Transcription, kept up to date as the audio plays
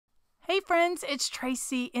Hey friends, it's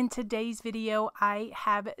Tracy. In today's video, I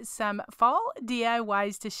have some fall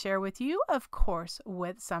DIYs to share with you, of course,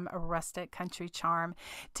 with some rustic country charm.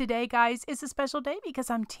 Today, guys, is a special day because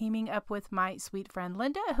I'm teaming up with my sweet friend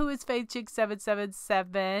Linda, who is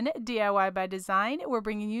FaithChick777 DIY by Design. We're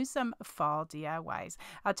bringing you some fall DIYs.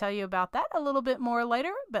 I'll tell you about that a little bit more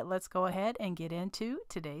later, but let's go ahead and get into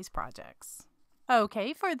today's projects.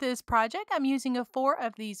 Okay, for this project, I'm using 4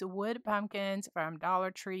 of these wood pumpkins from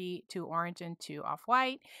Dollar Tree, 2 orange and 2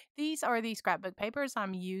 off-white. These are the scrapbook papers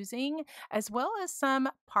I'm using, as well as some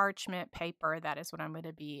parchment paper. That is what I'm going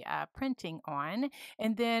to be printing on.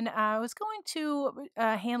 And then I was going to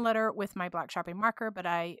hand letter with my black Sharpie marker, but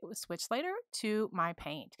I switched later to my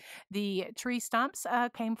paint. The tree stumps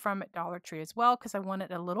came from Dollar Tree as well because I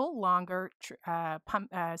wanted a little longer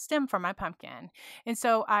stem for my pumpkin. And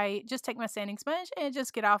so I just take my sanding sponge and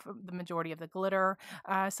just get off the majority of the glitter.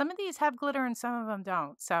 Some of these have glitter and some of them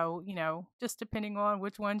don't. So, you know, just depending on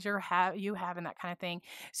which ones you have and that kind of thing.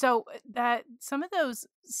 So that some of those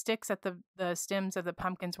sticks at the stems of the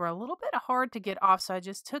pumpkins were a little bit hard to get off. So I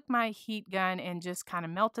just took my heat gun and just kind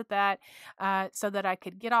of melted that so that I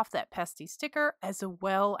could get off that pesky sticker as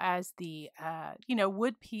well as the,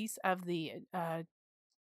 wood piece of the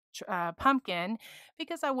pumpkin,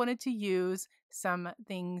 because I wanted to use some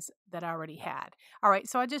things that I already had. All right,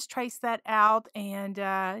 so I just traced that out, and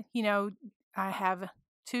I have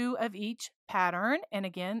 2 of each pattern, and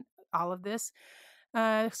again, all of this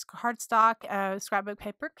cardstock scrapbook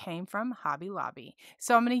paper came from Hobby Lobby.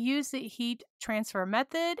 So I'm going to use the heat transfer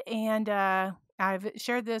method, and I've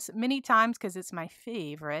shared this many times because it's my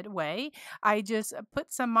favorite way. I just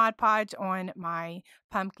put some Mod Podge on my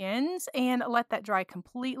pumpkins and let that dry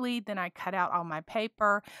completely. Then I cut out all my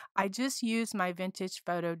paper. I just used my vintage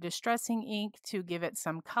photo distressing ink to give it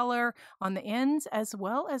some color on the ends, as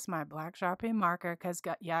well as my black Sharpie marker, because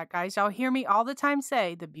yeah, guys, y'all hear me all the time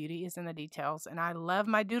say the beauty is in the details, and I love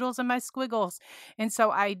my doodles and my squiggles. And so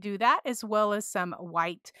I do that, as well as some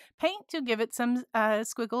white paint to give it some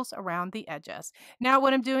squiggles around the edges. Now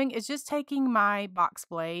what I'm doing is just taking my box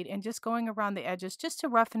blade and just going around the edges just to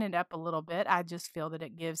roughen it up a little bit. I just feel that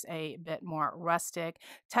it gives a bit more rustic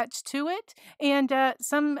touch to it. And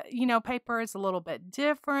some, paper is a little bit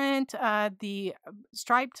different. The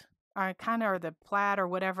striped or the plaid or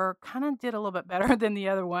whatever kind of did a little bit better than the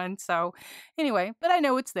other one. So anyway, but I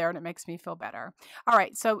know it's there and it makes me feel better. All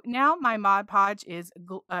right, so now my Mod Podge is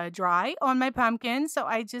dry on my pumpkin. So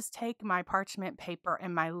I just take my parchment paper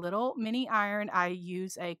and my little mini iron. I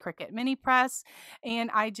use a Cricut mini press, and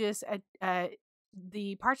I just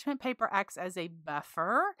the parchment paper acts as a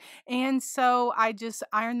buffer, and so I just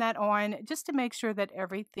iron that on just to make sure that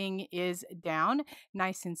everything is down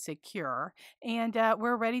nice and secure. And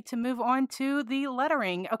we're ready to move on to the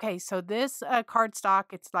lettering. Okay, so this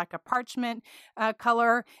cardstock, it's like a parchment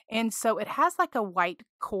color, and so it has like a white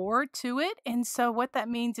core to it. And so what that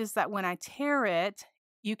means is that when I tear it,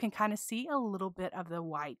 you can kind of see a little bit of the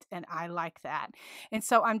white, and I like that. And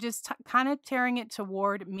so I'm just kind of tearing it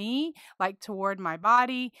toward me, like toward my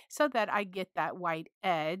body, so that I get that white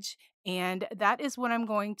edge. And that is what I'm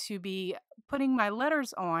going to be putting my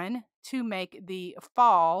letters on to make the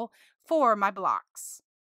fall for my blocks.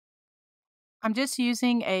 I'm just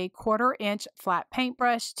using a 1/4 inch flat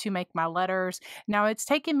paintbrush to make my letters. Now, it's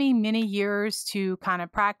taken me many years to kind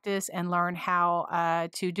of practice and learn how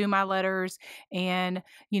to do my letters and,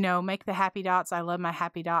 make the happy dots. I love my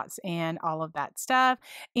happy dots and all of that stuff.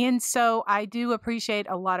 And so I do appreciate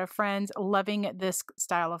a lot of friends loving this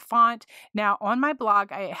style of font. Now, on my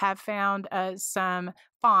blog, I have found some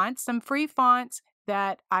fonts, some free fonts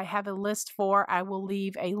that I have a list for. I will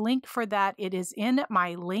leave a link for that. It is in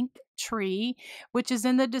my link tree, which is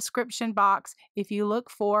in the description box. If you look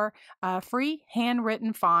for free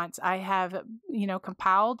handwritten fonts, I have,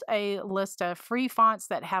 compiled a list of free fonts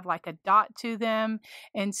that have like a dot to them.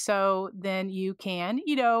 And so then you can,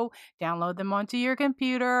 download them onto your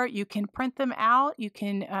computer. You can print them out. You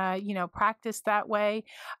can, practice that way.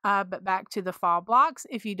 But back to the fall blocks,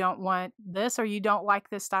 if you don't want this or you don't like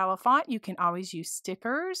this style of font, you can always use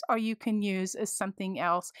stickers, or you can use something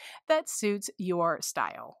else that suits your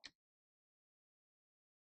style.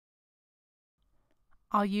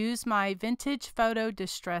 I'll use my vintage photo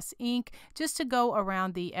distress ink just to go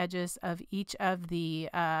around the edges of each of the,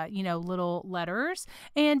 little letters,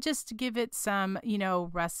 and just to give it some,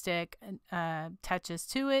 rustic touches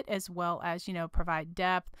to it, as well as, provide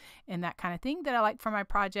depth and that kind of thing that I like for my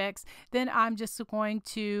projects. Then I'm just going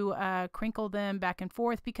to crinkle them back and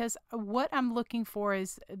forth, because what I'm looking for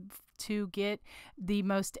is to get the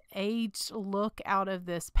most aged look out of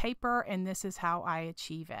this paper, and this is how I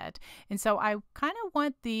achieve it. And so I kind of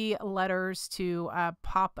want the letters to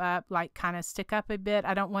pop up, like kind of stick up a bit.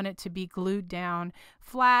 I don't want it to be glued down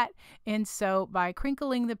flat, and so by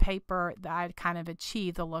crinkling the paper, I kind of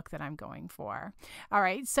achieve the look that I'm going for. All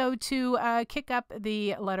right, so to kick up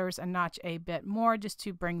the letters a notch a bit more, just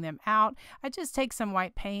to bring them out, I just take some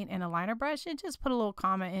white paint and a liner brush and just put a little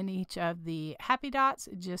comma in each of the happy dots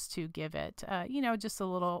just to give it, just a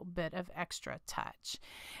little bit of extra touch.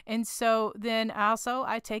 And so then also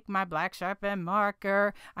I take my black Sharpie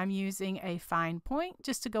marker. I'm using a fine point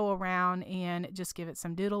just to go around and just give it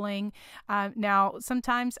some doodling. Now,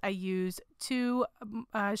 sometimes I use two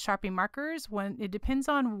Sharpie markers when it depends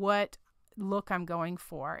on what look I'm going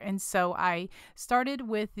for. And so I started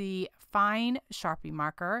with the fine Sharpie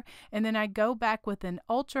marker, and then I go back with an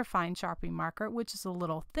ultra fine Sharpie marker, which is a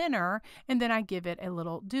little thinner, and then I give it a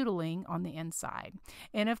little doodling on the inside.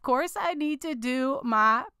 And of course, I need to do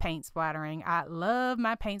my paint splattering. I love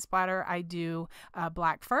my paint splatter. I do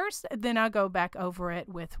black first, then I'll go back over it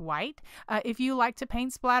with white. If you like to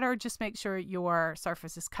paint splatter, just make sure your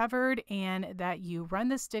surface is covered and that you run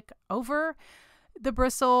the stick over the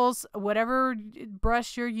bristles, whatever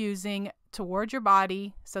brush you're using, toward your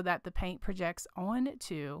body so that the paint projects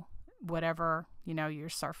onto whatever your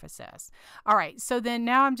surface is. All right, so then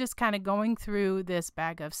now I'm just kind of going through this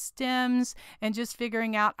bag of stems and just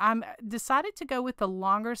figuring out. I'm decided to go with the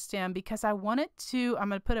longer stem because I'm going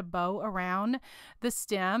to put a bow around the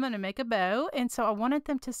stem and make a bow, and so I wanted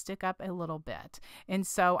them to stick up a little bit, and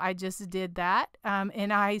so I just did that,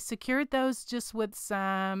 and I secured those just with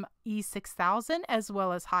some E6000 as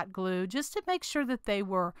well as hot glue just to make sure that they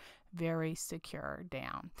were very secure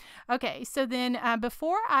down. Okay, so then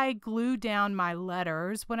before I glue down my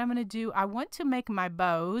letters, what I'm going to do, I want to make my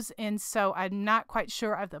bows, and so I'm not quite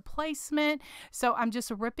sure of the placement, so I'm just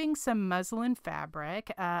ripping some muslin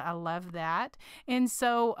fabric. I love that, and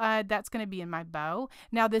so that's going to be in my bow.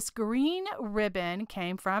 Now this green ribbon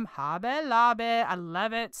came from Hobby Lobby. I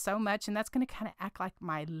love it so much, and that's going to kind of act like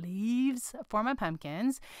my leaves for my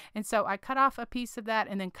pumpkins, and so I cut off a piece of that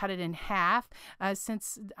and then cut it in half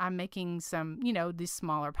since I'm making some, these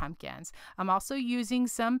smaller pumpkins. I'm also using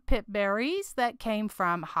some pip berries that came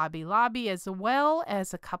from Hobby Lobby, as well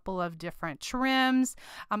as a couple of different trims.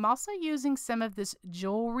 I'm also using some of this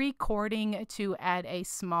jewelry cording to add a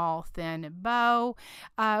small thin bow.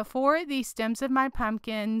 For the stems of my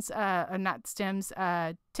pumpkins, not stems,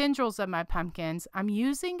 tendrils of my pumpkins, I'm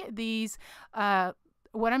using these, what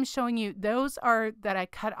I'm showing you, those are that I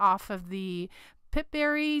cut off of the pip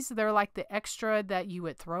berries. They're like the extra that you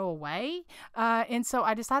would throw away, and so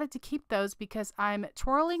I decided to keep those because I'm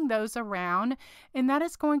twirling those around, and that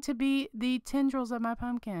is going to be the tendrils of my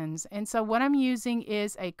pumpkins. And so what I'm using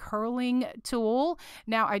is a curling tool.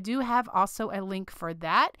 Now I do have also a link for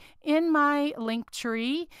that in my link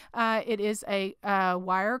tree. It is a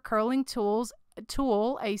wire curling tool.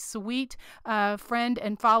 A sweet friend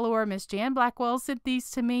and follower, Miss Jan Blackwell, sent these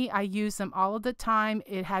to me. I use them all of the time.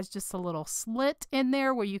 It has just a little slit in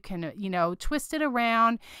there where you can, twist it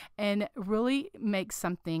around and really make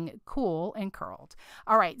something cool and curled.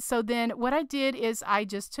 All right, so then what I did is I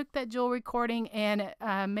just took that jewelry cording and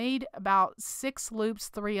made about 6 loops,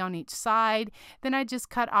 3 on each side. Then I just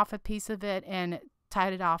cut off a piece of it and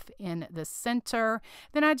tied it off in the center.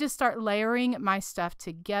 Then I just start layering my stuff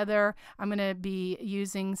together. I'm going to be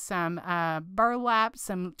using some burlap,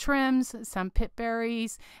 some trims, some pip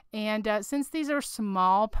berries, and since these are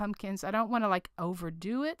small pumpkins, I don't want to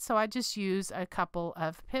overdo it, so I just use a couple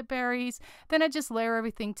of pip berries. Then I just layer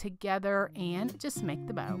everything together and just make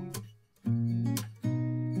the bow.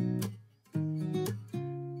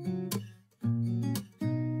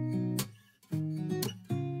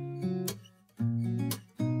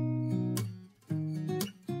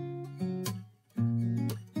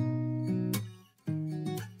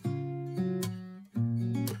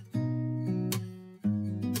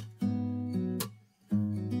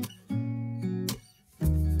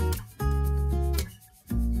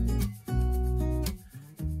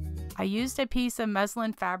 I used a piece of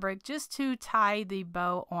muslin fabric just to tie the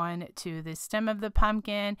bow on to the stem of the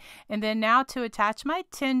pumpkin. And then now to attach my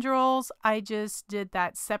tendrils, I just did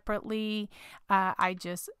that separately. I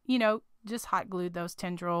just, just hot glued those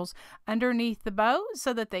tendrils underneath the bow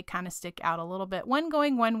so that they kind of stick out a little bit, one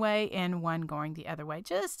going one way and one going the other way,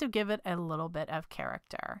 just to give it a little bit of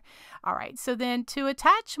character. All right, so then to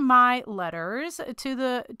attach my letters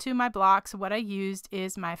to my blocks, what I used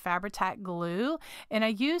is my Fabri-Tac glue, and I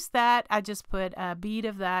used that. I just put a bead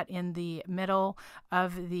of that in the middle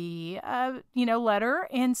of the letter,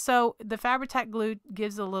 and so the Fabri-Tac glue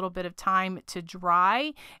gives a little bit of time to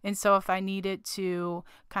dry, and so if I needed to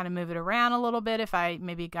kind of move it around a little bit, if I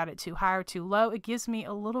maybe got it too high or too low, it gives me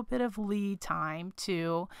a little bit of lead time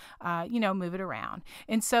to move it around.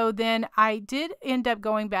 And so then I did end up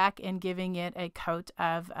going back and giving it a coat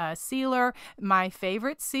of sealer. My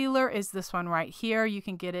favorite sealer is this one right here. You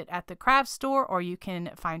can get it at the craft store, or you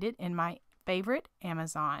can find it in my favorite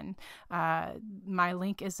Amazon. My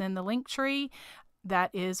link is in the link tree.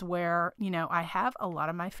 That is where, I have a lot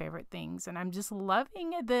of my favorite things, and I'm just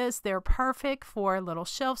loving this. They're perfect for little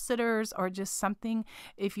shelf sitters, or just something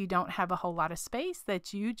if you don't have a whole lot of space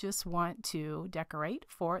that you just want to decorate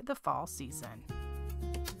for the fall season.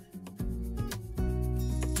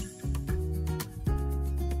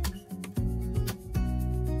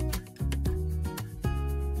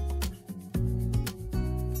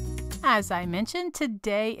 As I mentioned,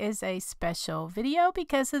 today is a special video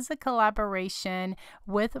because it's a collaboration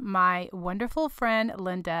with my wonderful friend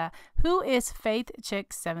Linda, who is Faith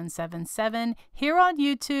Chick 777 here on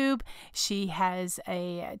YouTube. She has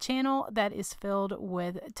a channel that is filled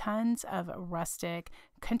with tons of rustic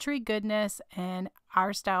country goodness, and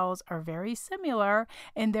our styles are very similar,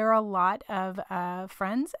 and there are a lot of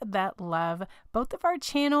friends that love both of our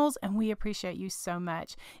channels, and we appreciate you so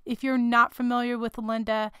much. If you're not familiar with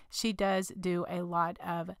Linda, she does do a lot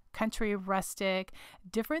of country rustic,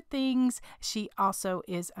 different things. She also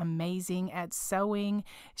is amazing at sewing.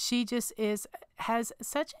 She just has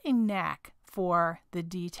such a knack for the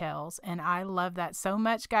details, and I love that so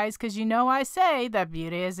much, guys, because I say the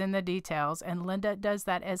beauty is in the details, and Linda does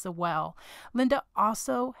that as well. Linda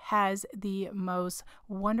also has the most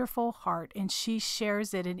wonderful heart, and she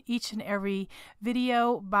shares it in each and every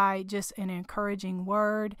video by just an encouraging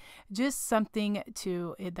word, just something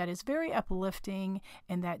that is very uplifting,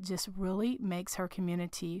 and that just really makes her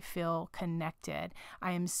community feel connected.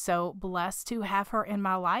 I am so blessed to have her in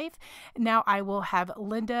my life. Now I will have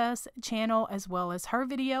Linda's channel as well as her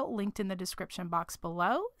video linked in the description box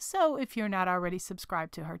below. So if you're not already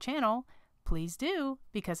subscribed to her channel, please do,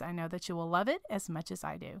 because I know that you will love it as much as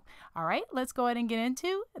I do. All right, let's go ahead and get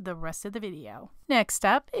into the rest of the video. Next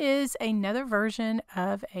up is another version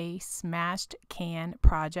of a smashed can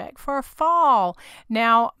project for fall.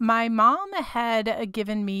 Now, my mom had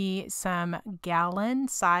given me some gallon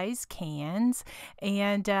size cans,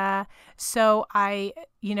 and so I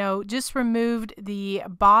just removed the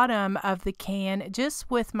bottom of the can just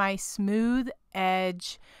with my smooth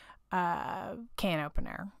edge can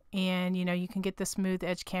opener. And, you can get the smooth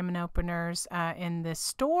edge can openers in the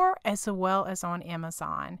store as well as on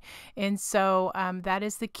Amazon. And so that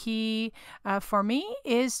is the key for me,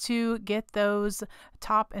 is to get those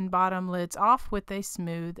top and bottom lids off with a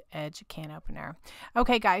smooth edge can opener.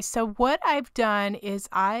 Okay, guys, so what I've done is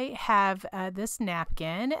I have this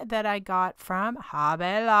napkin that I got from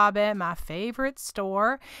Hobby Lobby, my favorite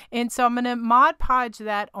store. And so I'm going to Mod Podge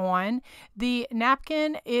that on.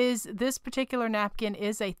 This particular napkin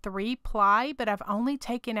is a 3-ply, but I've only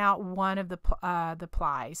taken out one of the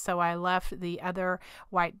plies, so I left the other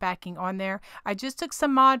white backing on there. I just took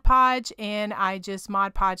some Mod Podge and I just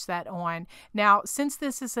Mod Podged that on. Now, since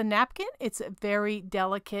this is a napkin, it's very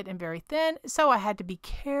delicate and very thin, so I had to be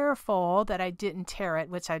careful that I didn't tear it,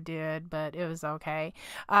 which I did, but it was okay.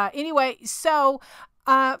 Anyway, so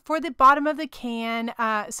for the bottom of the can,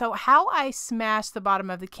 so how I smashed the bottom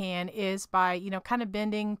of the can is by, kind of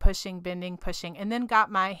bending, pushing, and then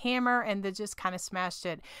got my hammer and then just kind of smashed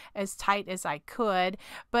it as tight as I could.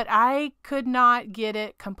 But I could not get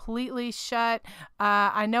it completely shut.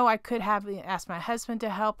 I know I could have asked my husband to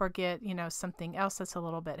help or get, something else that's a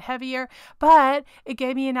little bit heavier, but it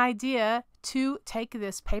gave me an idea to take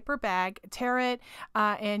this paper bag, tear it,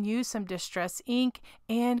 and use some distress ink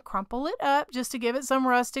and crumple it up just to give it some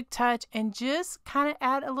rustic touch and just kind of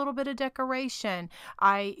add a little bit of decoration.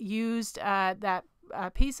 I used that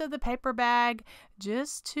piece of the paper bag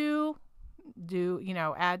just to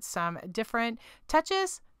add some different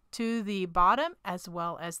touches to the bottom as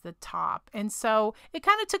well as the top. And so it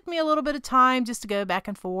kind of took me a little bit of time just to go back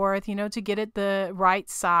and forth, you know, to get it the right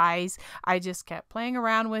size. I just kept playing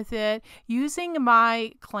around with it, using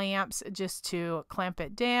my clamps just to clamp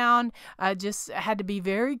it down. I just had to be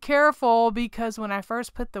very careful because when I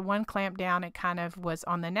first put the one clamp down, it kind of was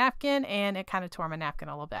on the napkin and it kind of tore my napkin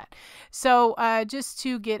a little bit. So just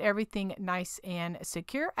to get everything nice and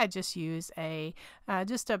secure, I just use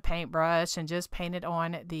just a paintbrush and just painted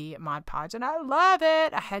on the Mod Podge, and I love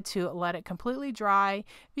it. I had to let it completely dry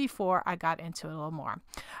before I got into it a little more.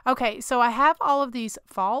 Okay, so I have all of these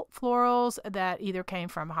fall florals that either came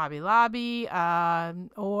from Hobby Lobby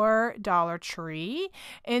or Dollar Tree,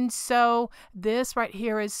 and so this right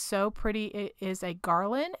here is so pretty. It is a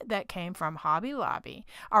garland that came from Hobby Lobby.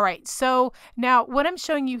 All right, so now what I'm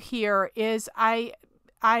showing you here is I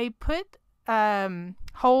put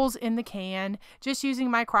holes in the can just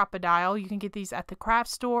using my Crocodile. You can get these at the craft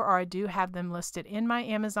store, or I do have them listed in my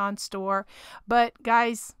Amazon store. But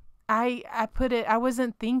guys, I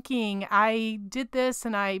wasn't thinking. I did this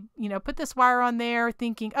and I, put this wire on there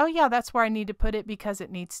thinking, oh yeah, that's where I need to put it because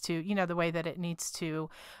it needs to, the way that it needs to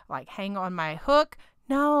like hang on my hook.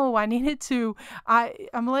 No, I needed to,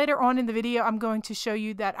 later on in the video, I'm going to show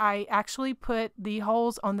you that I actually put the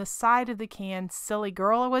holes on the side of the can. Silly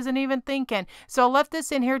girl, I wasn't even thinking. So I left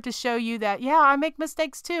this in here to show you that, yeah, I make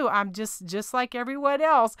mistakes too. I'm just like everyone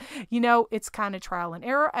else. It's kind of trial and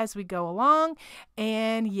error as we go along.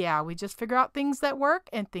 And yeah, we just figure out things that work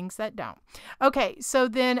and things that don't. Okay, so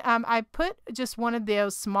then I put just one of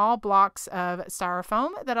those small blocks of styrofoam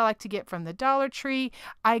that I like to get from the Dollar Tree.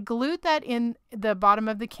 I glued that in the bottom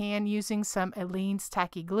of the can using some Aleene's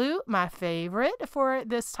tacky glue, my favorite for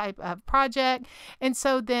this type of project. And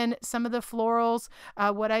so then some of the florals,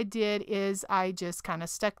 what I did is I just kind of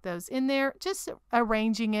stuck those in there, just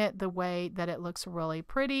arranging it the way that it looks really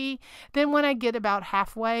pretty. Then when I get about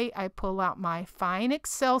halfway, I pull out my fine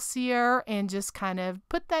Excelsior and just kind of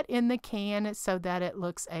put that in the can so that it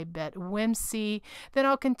looks a bit whimsy. Then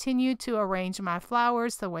I'll continue to arrange my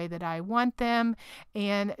flowers the way that I want them.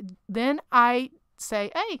 And then I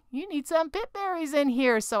say, hey, you need some pip berries in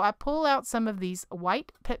here. So I pull out some of these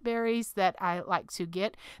white pip berries that I like to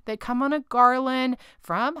get. They come on a garland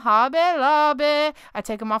from Hobby Lobby. I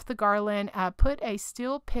take them off the garland, put a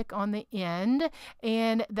steel pick on the end,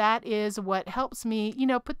 and that is what helps me,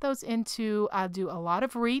 put those into, do a lot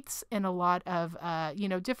of wreaths and a lot of,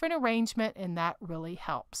 different arrangement, and that really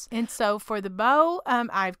helps. And so for the bow,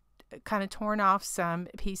 I've kind of torn off some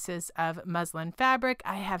pieces of muslin fabric.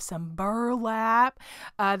 I have some burlap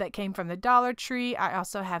that came from the Dollar Tree. I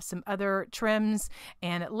also have some other trims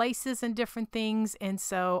and laces and different things, and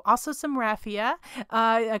so also some raffia.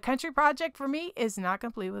 A country project for me is not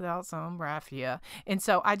complete without some raffia, and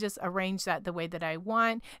so I just arrange that the way that I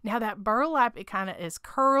want. Now that burlap, it kind of is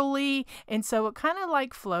curly, and so it kind of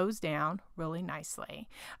like flows down really nicely.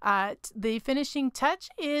 The finishing touch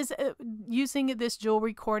is using this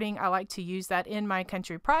jewelry cording. I like to use that in my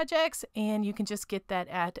country projects, and you can just get that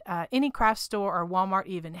at any craft store, or Walmart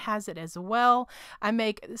even has it as well. I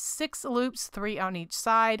make 6 loops, 3 on each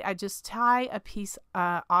side. I just tie a piece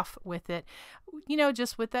off with it,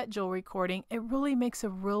 just with that jewelry cording. It really makes a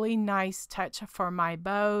really nice touch for my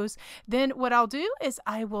bows. Then what I'll do is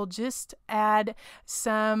I will just add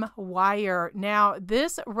some wire. Now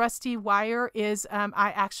this rusty wire is,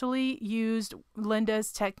 I actually used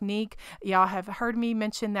Linda's technique. Y'all have heard me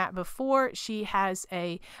mention that before. She has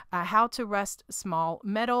a how to rust small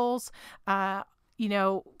metals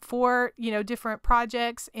for, different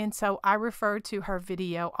projects. And so I refer to her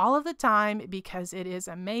video all of the time because it is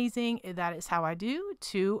amazing. That is how I do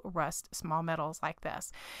to rust small metals like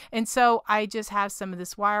this. And so I just have some of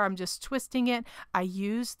this wire. I'm just twisting it. I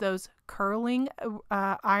use those curling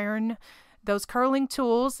those curling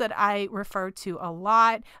tools that I refer to a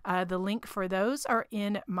lot. The link for those are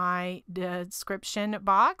in my description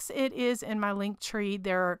box. It is in my link tree.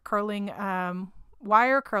 They're curling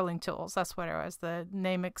wire curling tools. That's what it was. The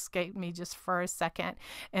name escaped me just for a second.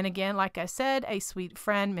 And again, like I said, a sweet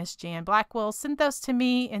friend, Miss Jan Blackwell, sent those to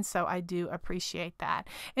me, and so I do appreciate that.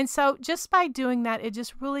 And so just by doing that, it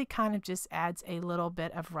just really kind of just adds a little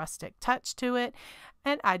bit of rustic touch to it.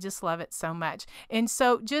 And I just love it so much. And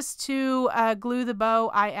so just to glue the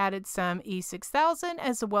bow, I added some E6000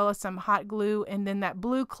 as well as some hot glue. And then that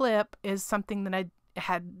blue clip is something that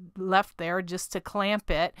had left there just to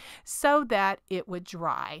clamp it so that it would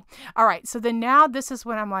dry. All right, so then now this is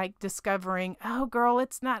when I'm like discovering, oh girl,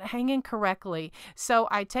 it's not hanging correctly. So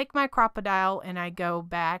I take my Crocodile and I go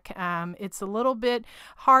back. It's a little bit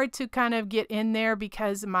hard to kind of get in there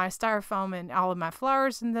because my styrofoam and all of my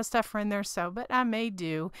flowers and the stuff are in there, so but I may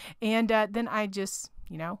do. And then I just,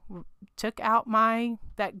 took out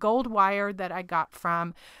that gold wire that I got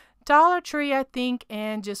from Dollar Tree, I think,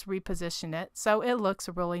 and just reposition it so it looks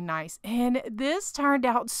really nice. And this turned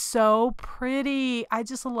out so pretty. I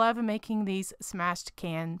just love making these smashed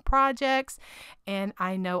can projects, and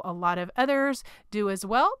I know a lot of others do as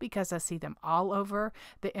well because I see them all over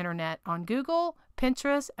the internet on Google,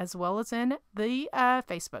 Pinterest, as well as in the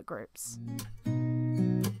Facebook groups.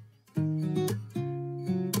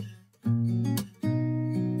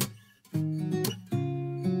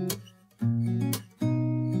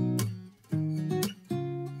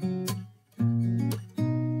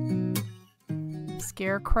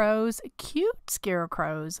 Scarecrows, cute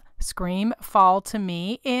scarecrows, scream fall to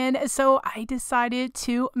me, and so I decided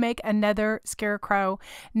to make another scarecrow.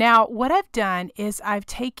 Now what I've done is I've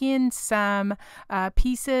taken some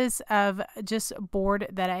pieces of just board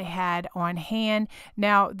that I had on hand.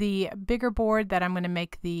 Now the bigger board that I'm going to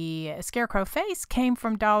make the scarecrow face came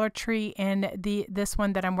from Dollar Tree, and this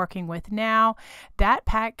one that I'm working with now, that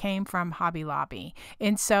pack came from Hobby Lobby.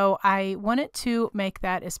 And so I wanted to make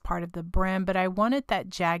that as part of the brim, but I wanted that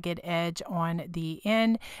jagged edge on the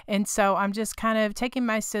end. And so I'm just kind of taking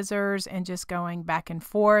my scissors and just going back and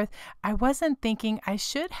forth. I wasn't thinking I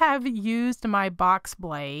should have used my box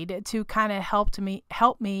blade to kind of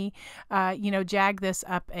help me, jag this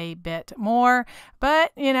up a bit more,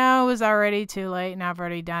 but it was already too late and I've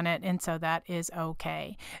already done it. And so that is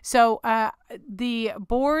okay. So, the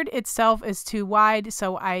board itself is too wide,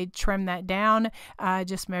 so I trim that down,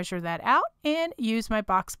 just measure that out and use my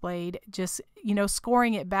box blade, just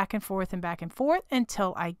scoring it back and forth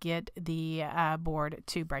until I get the board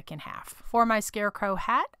to break in half. For my scarecrow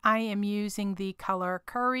hat, I am using the color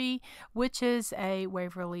Curry, which is a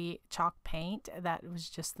Waverly chalk paint. That was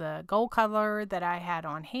just the gold color that I had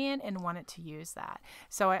on hand and wanted to use that.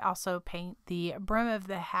 So I also paint the brim of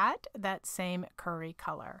the hat that same Curry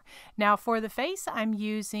color. Now for the face, I'm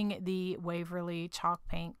using the Waverly chalk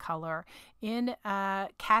paint color in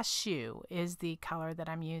Cashew is the color that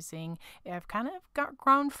I'm using. I've kind of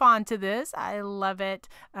grown fond to this. I love it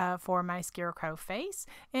for my scarecrow face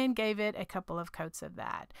and gave it a couple of coats of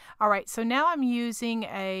that. All right, so now I'm using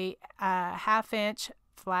a 1/2-inch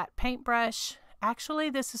flat paintbrush. Actually,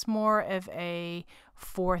 this is more of a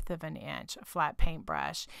 1/4 of an inch flat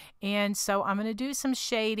paintbrush. And so I'm going to do some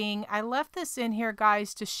shading. I left this in here,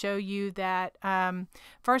 guys, to show you that,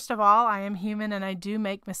 first of all, I am human and I do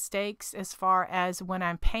make mistakes as far as when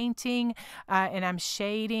I'm painting and I'm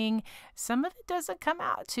shading. Some of it doesn't come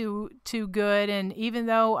out too good. And even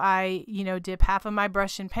though I, dip half of my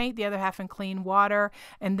brush in paint, the other half in clean water,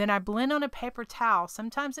 and then I blend on a paper towel,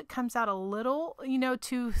 sometimes it comes out a little,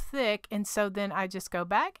 too thick. And so then I just go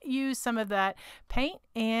back, use some of that paint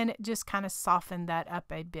and just kind of soften that up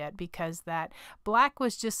a bit because that black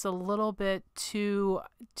was just a little bit too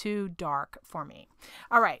dark for me.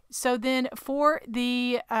 All right, so then for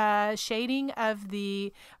the shading of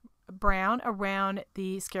the brown around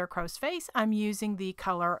the scarecrow's face, I'm using the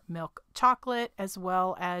color Milk Chocolate as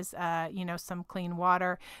well as some clean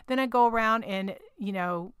water. Then I go around and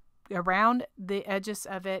around the edges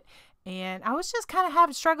of it. And I was just kind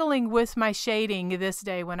of struggling with my shading this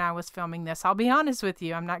day when I was filming this. I'll be honest with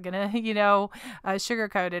you. I'm not going to,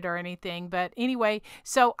 sugarcoat it or anything. But anyway,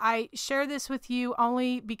 so I share this with you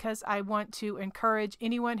only because I want to encourage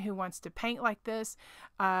anyone who wants to paint like this.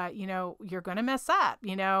 You're going to mess up.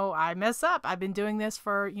 I mess up. I've been doing this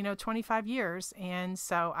for, 25 years. And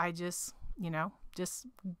so I just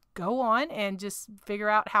go on and just figure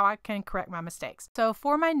out how I can correct my mistakes. So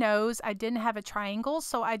for my nose, I didn't have a triangle,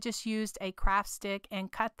 so I just used a craft stick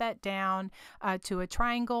and cut that down to a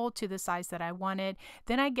triangle to the size that I wanted.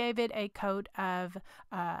 Then I gave it a coat of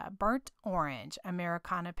burnt orange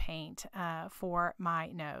Americana paint for my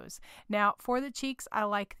nose. Now for the cheeks, I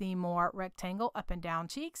like the more rectangle up and down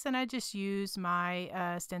cheeks, and I just used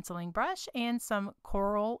my stenciling brush and some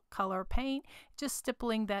coral color paint, just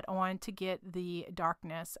stippling that on to get the the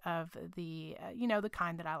darkness of the, the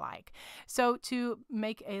kind that I like. So to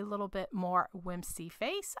make a little bit more whimsy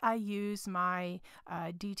face, I use my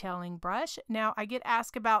detailing brush. Now, I get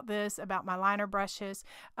asked about this, about my liner brushes.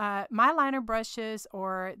 My liner brushes,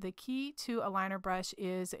 or the key to a liner brush,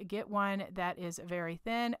 is get one that is very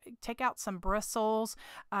thin. Take out some bristles,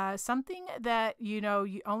 something that, you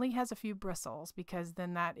only has a few bristles, because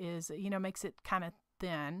then that is, makes it kind of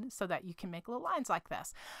thin so that you can make little lines like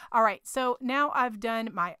this. All right, so now I've done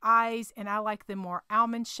my eyes, and I like the more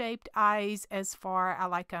almond shaped eyes. I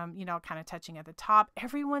like them, kind of touching at the top.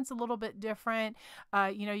 Everyone's a little bit different.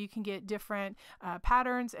 You can get different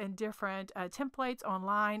patterns and different templates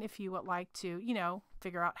online if you would like to,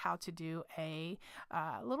 figure out how to do a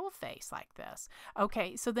little face like this.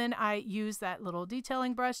 Okay, so then I use that little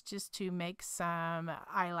detailing brush just to make some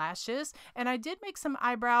eyelashes, and I did make some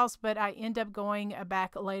eyebrows, but I end up going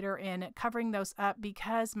back later and covering those up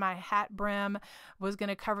because my hat brim was going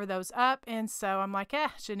to cover those up, and so I'm like,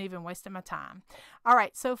 shouldn't even wasted my time. All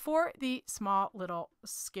right, so for the small little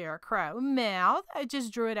scarecrow mouth, I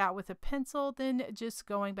just drew it out with a pencil, then just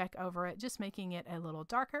going back over it, just making it a little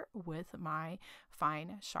darker with my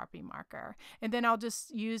fine Sharpie marker. And then I'll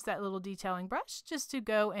just use that little detailing brush just to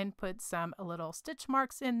go and put some little stitch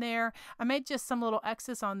marks in there. I made just some little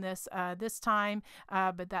X's on this this time,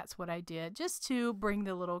 but that's what I did, just to bring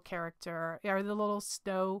the little character, or the little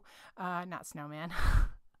not snowman.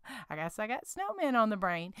 I guess I got snowman on the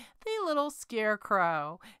brain. The little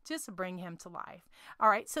scarecrow, just to bring him to life. All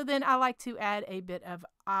right, so then I like to add a bit of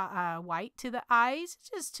white to the eyes,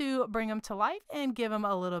 just to bring them to life and give them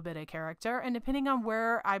a little bit of character. And depending on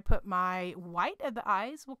where I put my white of the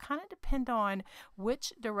eyes will kind of depend on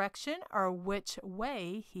which direction or which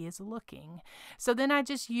way he is looking. So then I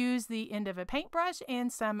just use the end of a paintbrush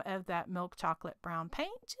and some of that milk chocolate brown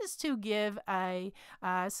paint just to give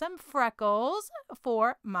some freckles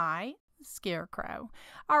for my scarecrow.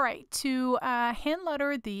 All right, to hand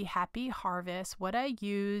letter the Happy Harvest, what I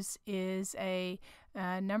use is a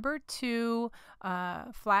number 2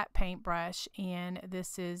 flat paintbrush, and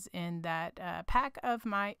this is in that pack of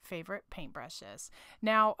my favorite paintbrushes.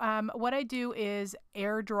 Now, what I do is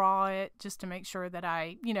air draw it just to make sure that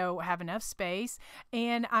I, have enough space,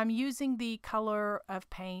 and I'm using the color of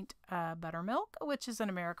paint Buttermilk, which is an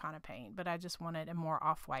Americana paint, but I just wanted a more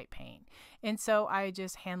off-white paint. And so I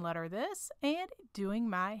just hand letter this and doing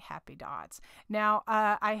my happy dots. Now,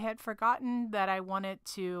 I had forgotten that I wanted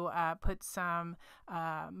to put some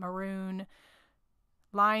maroon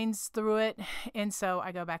lines through it, and so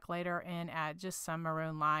I go back later and add just some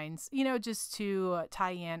maroon lines, just to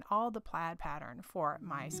tie in all the plaid pattern for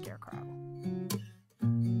my scarecrow.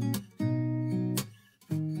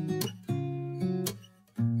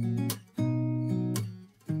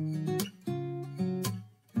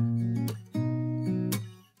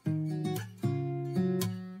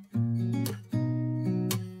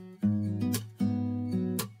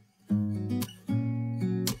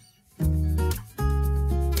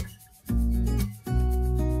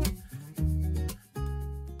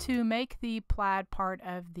 To make the plaid part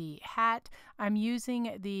of the hat, I'm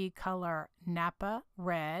using the color Napa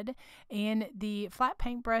Red, and the flat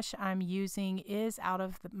paintbrush I'm using is out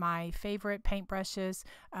of my favorite paintbrushes,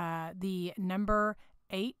 the number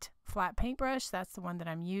 8 flat paintbrush. That's the one that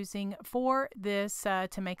I'm using for this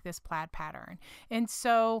to make this plaid pattern. And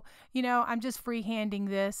so, I'm just freehanding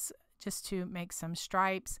this just to make some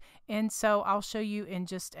stripes. And so I'll show you in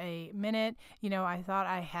just a minute. I thought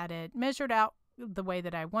I had it measured out the way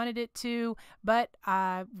that I wanted it to, but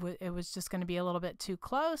it was just going to be a little bit too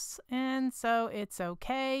close, and so it's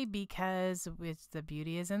okay, because the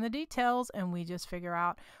beauty is in the details, and we just figure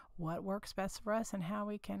out what works best for us and how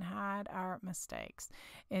we can hide our mistakes.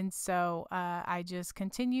 And so I just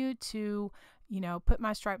continue to put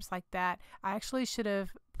my stripes like that. I actually should have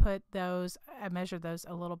measured those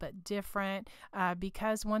a little bit different,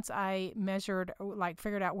 because once I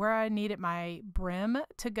figured out where I needed my brim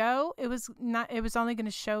to go, it was only going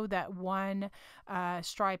to show that one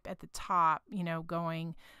stripe at the top,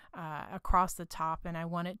 going across the top, and I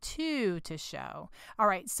wanted 2 to show. All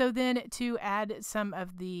right, so then to add some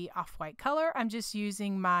of the off-white color, I'm just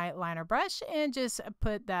using my liner brush and just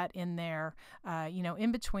put that in there,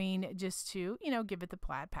 in between, just to, give it the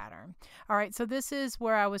plaid pattern. All right, so this is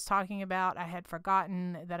where I was talking about I had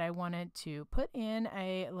forgotten that I wanted to put in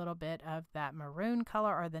a little bit of that maroon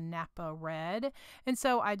color, or the Napa Red, and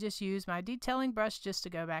so I just use my detailing brush just to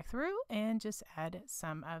go back through and just add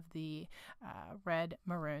some of the red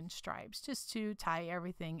maroon orange stripes just to tie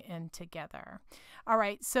everything in together. All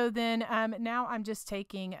right, so then now I'm just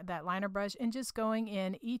taking that liner brush and just going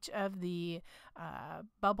in each of the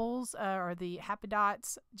bubbles or the happy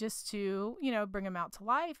dots just to, bring them out to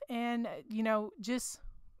life and, just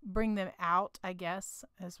bring them out, I guess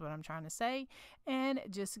is what I'm trying to say, and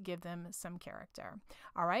just give them some character.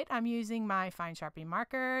 All right, I'm using my fine Sharpie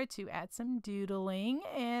marker to add some doodling,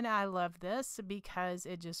 and I love this because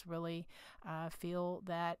it just really I feel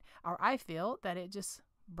that it just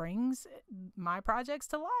brings my projects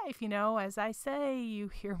to life. As I say, you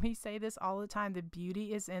hear me say this all the time, the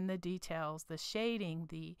beauty is in the details, the shading,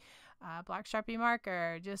 the black Sharpie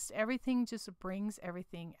marker, just everything just brings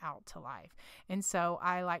everything out to life. And so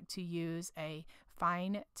I like to use a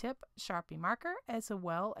fine tip Sharpie marker as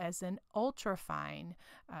well as an ultra fine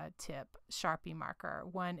tip Sharpie marker.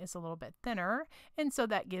 One is a little bit thinner, and so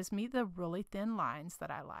that gives me the really thin lines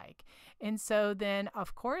that I like. And so then,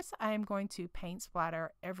 of course, I am going to paint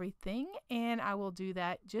splatter everything, and I will do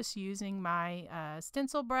that just using my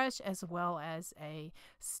stencil brush as well as a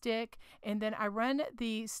stick. And then I run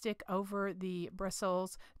the stick over the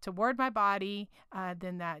bristles toward my body.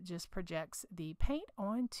 Then that just projects the paint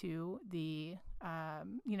onto the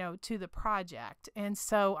to the project. And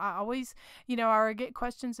so I always, I get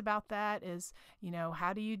questions about that is,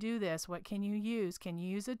 how do you do this? What can you use? Can you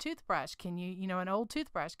use a toothbrush? Can you, an old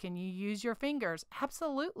toothbrush? Can you use your fingers?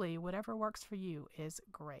 Absolutely. Whatever works for you is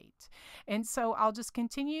great. And so I'll just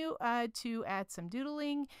continue to add some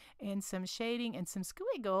doodling and some shading and some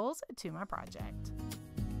squiggles to my project.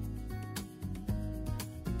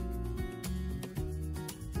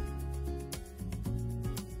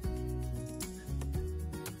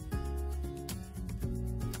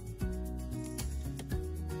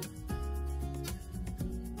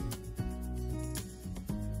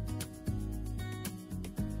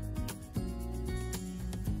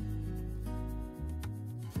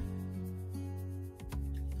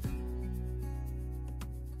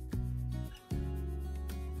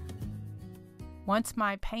 Once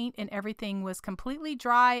my paint and everything was completely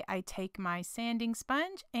dry, I take my sanding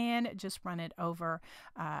sponge and just run it over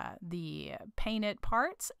the painted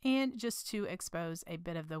parts, and just to expose a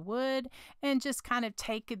bit of the wood and just kind of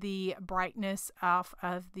take the brightness off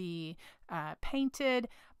of the painted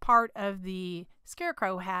part of the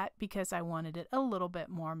Scarecrow hat because I wanted it a little bit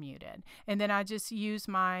more muted. And then I just use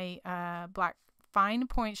my black fine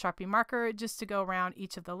point Sharpie marker just to go around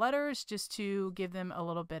each of the letters, just to give them a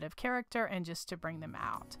little bit of character and just to bring them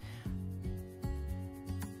out.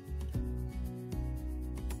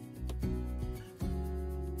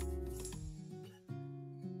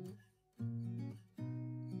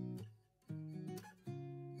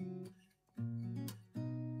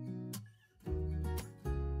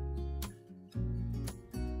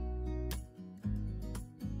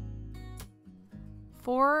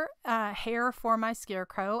 For hair for my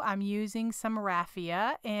Scarecrow, I'm using some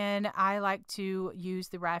raffia, and I like to use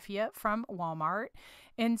the raffia from Walmart.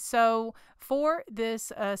 And so for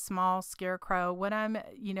this small Scarecrow, what I'm,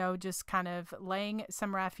 just kind of laying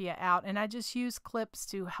some raffia out, and I just use clips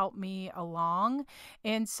to help me along.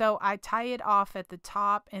 And so I tie it off at the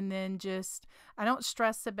top, and then I don't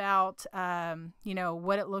stress about,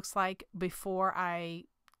 what it looks like before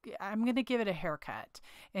I'm going to give it a haircut.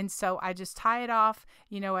 And so I just tie it off,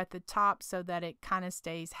 at the top so that it kind of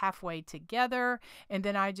stays halfway together. And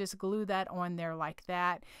then I just glue that on there like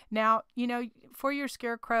that. Now, for your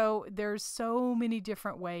Scarecrow, there's so many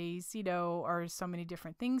different ways, or so many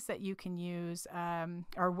different things that you can use,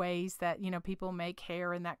 or ways that, people make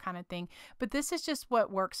hair and that kind of thing. But this is just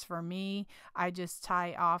what works for me. I just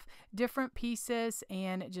tie off different pieces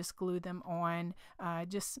and just glue them on,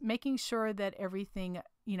 just making sure that everything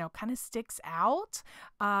kind of sticks out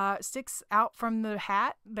from the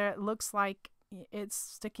hat. That looks like it's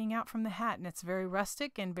sticking out from the hat, and it's very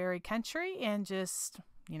rustic and very country, and just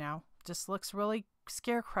looks really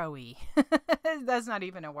Scarecrowy. That's not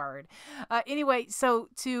even a word. Anyway, so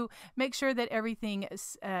to make sure that everything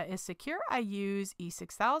is secure, I use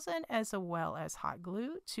E6000 as well as hot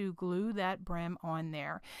glue to glue that brim on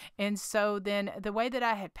there. And so then the way that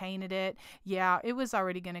I had painted it, it was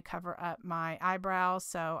already going to cover up my eyebrows,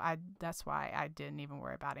 so that's why I didn't even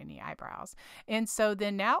worry about any eyebrows. And so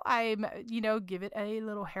then now I'm give it a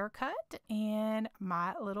little haircut, and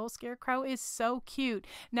my little Scarecrow is so cute.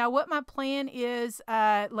 Now what my plan is,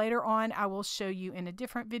 later on I will show you in a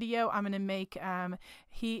different video. I'm going to make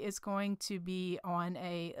he is going to be on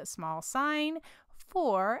a small sign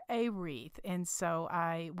for a wreath, and so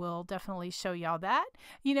I will definitely show y'all that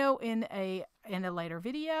in a later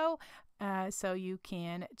video, so you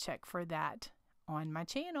can check for that on my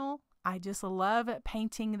channel. I just love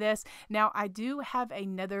painting this. Now, I do have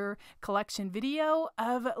another collection video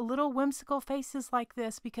of little whimsical faces like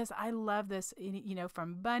this because I love this,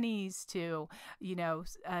 from bunnies to,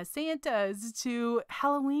 Santas to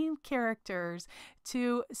Halloween characters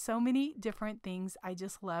to so many different things. I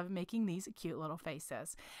just love making these cute little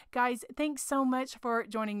faces. Guys, thanks so much for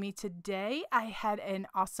joining me today. I had an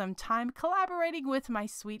awesome time collaborating with my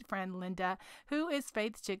sweet friend Linda, who is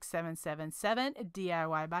FaithChick777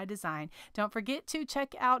 DIY by Design. Don't forget to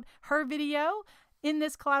check out her video in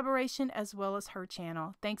this collaboration as well as her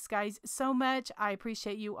channel. Thanks, guys, so much. I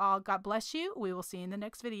appreciate you all. God bless you. We will see you in the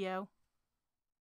next video.